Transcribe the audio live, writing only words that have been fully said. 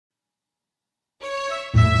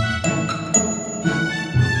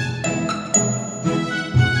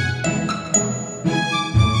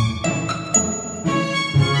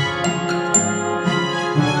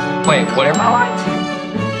Wait, what are my lines?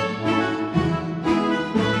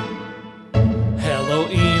 Hello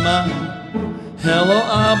Imah, hello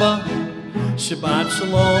Abba, Shabbat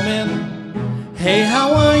Shalom and hey,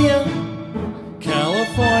 how are ya?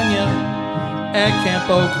 California at Camp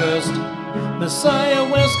Oakhurst, Messiah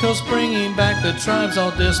West Coast, bringing back the tribes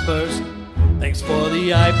all dispersed. Thanks for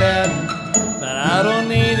the iPad, but I don't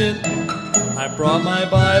need it. I brought my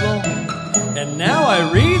Bible, and now I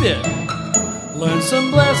read it. Learn some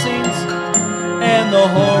blessings and the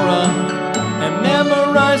horror, and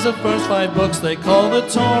memorize the first 5 books they call the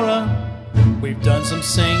Torah. We've done some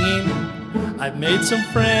singing, I've made some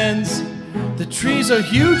friends. The trees are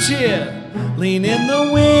huge here, lean in the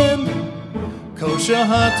wind. Kosher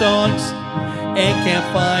hot dogs and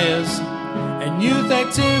campfires, and youth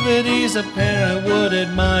activities a parent would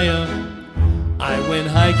admire. I went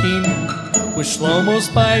hiking with Shlomo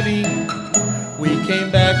Spivey. We came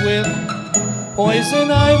back with poison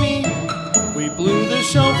ivy. We blew the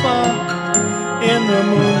shofar in the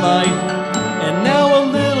moonlight, and now a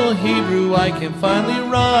little Hebrew I can finally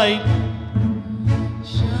write.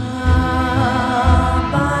 Shabbat,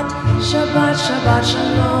 Shabbat, Shabbat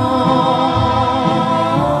Shalom.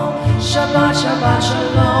 Shabbat, Shabbat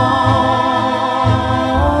Shalom.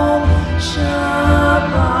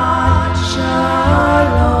 Shabbat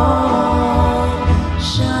Shalom.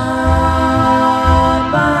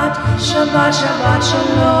 Shabbat, Shabbat, Shabbat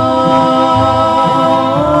Shalom.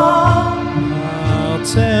 I'll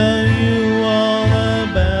tell you all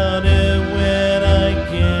about it when I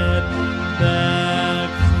get back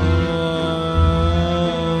home.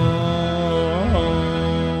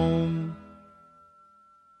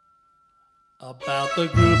 About the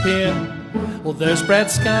group here, well, there's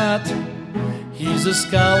Brad Scott. He's a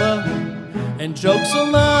scholar and jokes a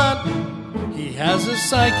lot. He has a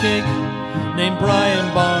sidekick named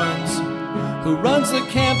Brian Barnes, who runs the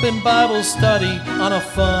camp and Bible study on a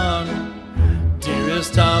farm.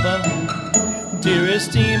 Dearest Abba,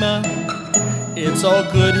 dearest Imah, it's all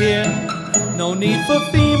good here, no need for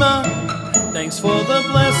FEMA. Thanks for the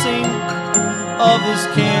blessing of this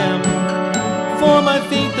camp. For my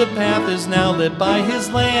feet the path is now lit by his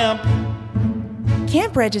lamp.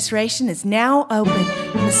 Camp registration is now open.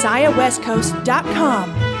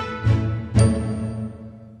 MessiahWestCoast.com.